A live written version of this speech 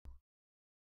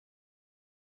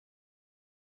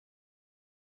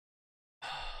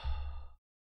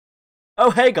Oh,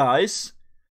 hey guys.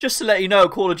 Just to let you know,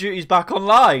 Call of Duty's back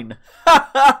online.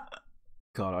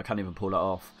 God, I can't even pull that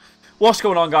off. What's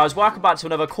going on, guys? Welcome back to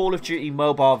another Call of Duty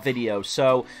mobile video.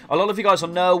 So, a lot of you guys will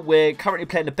know we're currently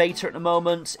playing the beta at the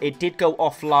moment. It did go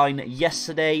offline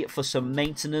yesterday for some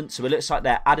maintenance, so it looks like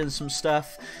they're adding some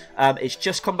stuff. It's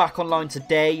just come back online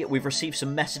today. We've received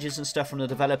some messages and stuff from the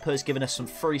developers giving us some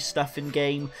free stuff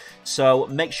in-game. So,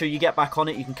 make sure you get back on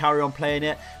it. You can carry on playing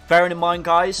it. Bearing in mind,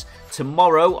 guys,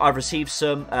 tomorrow I've received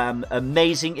some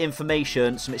amazing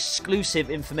information, some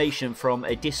exclusive information from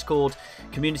a Discord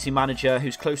community manager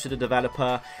who's close to the developer.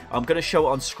 I'm going to show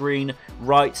it on screen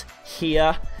right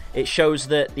here. It shows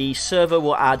that the server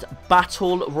will add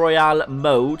Battle Royale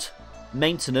mode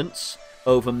maintenance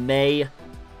over May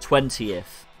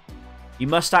 20th. You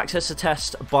must access the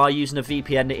test by using a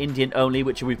VPN to Indian only,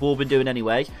 which we've all been doing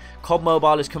anyway. COD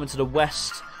Mobile is coming to the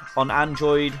West on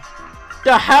Android.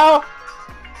 The hell?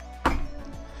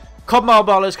 COD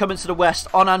Mobile is coming to the West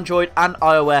on Android and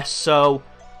iOS, so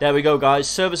there we go, guys.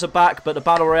 Servers are back, but the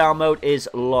Battle Royale mode is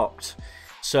locked.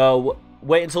 So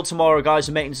wait until tomorrow, guys.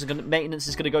 The maintenance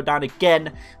is going to go down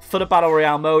again for the Battle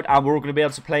Royale mode, and we're all going to be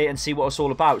able to play it and see what it's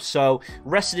all about. So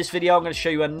rest of this video, I'm going to show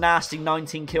you a nasty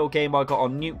 19-kill game I got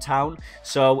on Nuketown.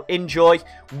 So enjoy,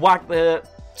 whack the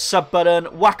sub button,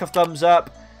 whack a thumbs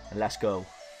up, and let's go.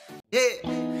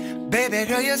 Yeah. Baby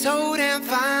girl, you're so damn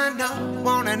fine, though.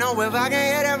 Wanna know if I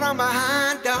can hit it from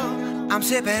behind, though. I'm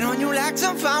sipping on you like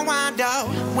some fine wine, though.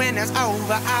 When it's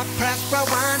over, I press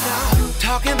rewind, though.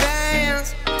 Talking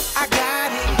bands, I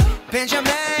got it.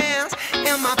 Benjamins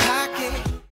in my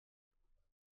pocket.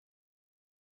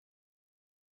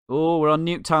 Oh, we're on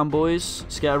Nuketown, boys.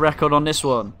 Let's get a record on this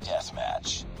one.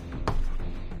 Deathmatch.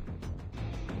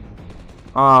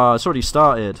 Ah, it's already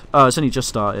started. Oh, it's only just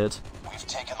started. We've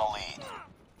taken the lead.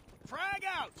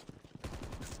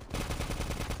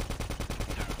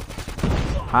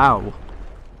 How?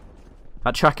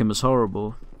 That tracking was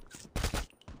horrible.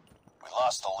 We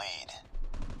lost the lead.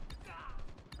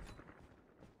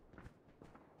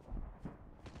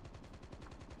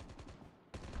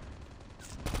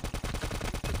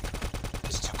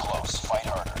 It's too close. Fight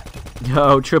harder.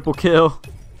 Yo, triple kill.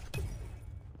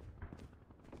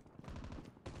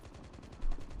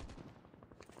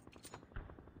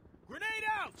 Grenade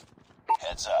out!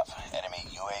 Heads up. Enemy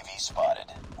UAV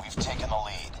spotted. We've taken the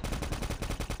lead.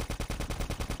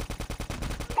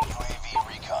 UAV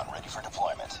recon ready for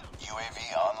deployment.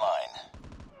 UAV online.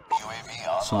 UAV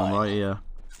online. Someone right here.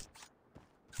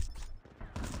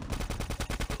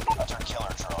 Hunter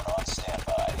killer drone on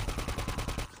standby.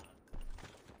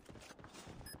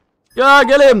 Yeah,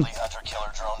 get him! Hunter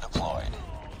killer drone deployed.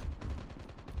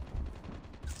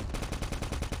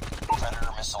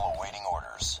 Predator missile awaiting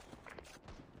orders.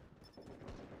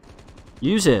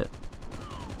 Use it.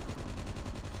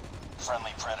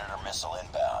 Friendly Predator missile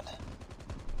inbound.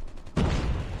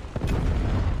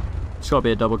 It's gotta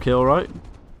be a double kill, right?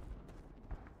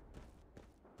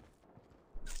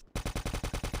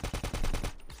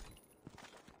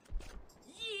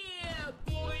 Yeah,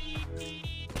 boy.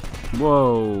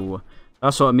 Whoa.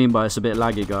 That's what I mean by it's a bit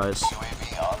laggy, guys.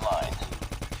 UAV online.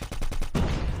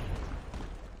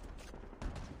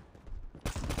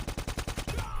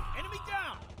 Enemy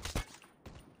down.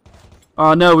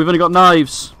 Oh no, we've only got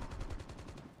knives.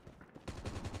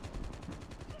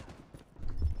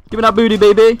 Give me that booty,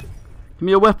 baby. Give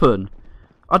me a weapon.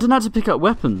 I didn't have to pick up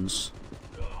weapons.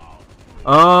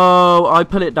 Oh, I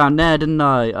put it down there, didn't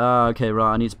I? Okay,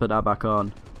 right, I need to put that back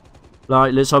on.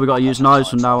 Right, looks like we gotta use knives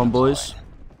from now on, boys.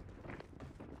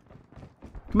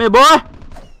 Come here, boy!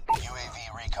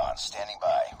 UAV recon standing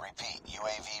by. Repeat,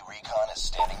 UAV recon is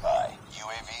standing by.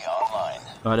 UAV online.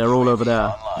 Right, they're all over there.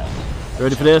 Online.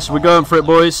 Ready for this? We're going for it,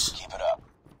 boys. Keep it up.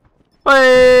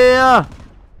 Hey!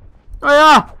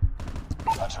 Hey!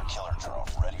 Hunter killer drone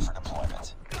ready for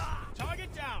deployment.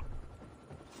 Target down.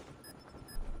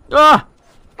 Ah!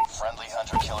 Friendly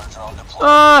hunter killer drone deployed.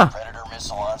 Ah! Predator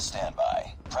missile on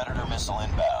standby. Predator missile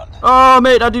inbound. Oh,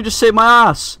 mate, that dude just saved my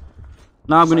ass.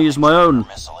 Now I'm gonna use my own.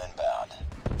 Missile inbound.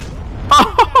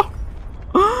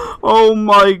 Oh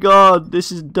my god,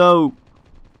 this is dope.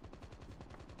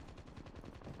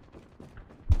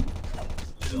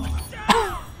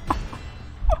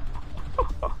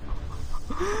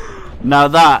 Now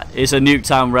that is a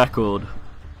Nuketown record.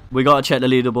 We gotta check the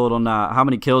leaderboard on that. How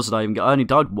many kills did I even get? I only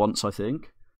died once, I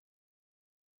think.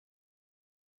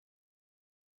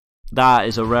 That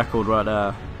is a record right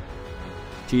there.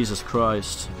 Jesus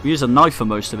Christ. We used a knife for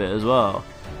most of it as well.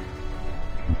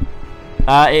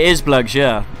 It is Blugs,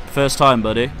 yeah. First time,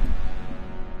 buddy.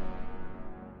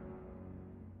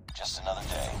 Just another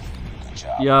day. Good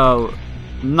job. Yo,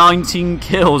 19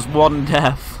 kills, 1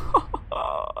 death.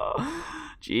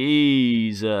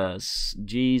 Jesus.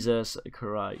 Jesus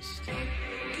Christ.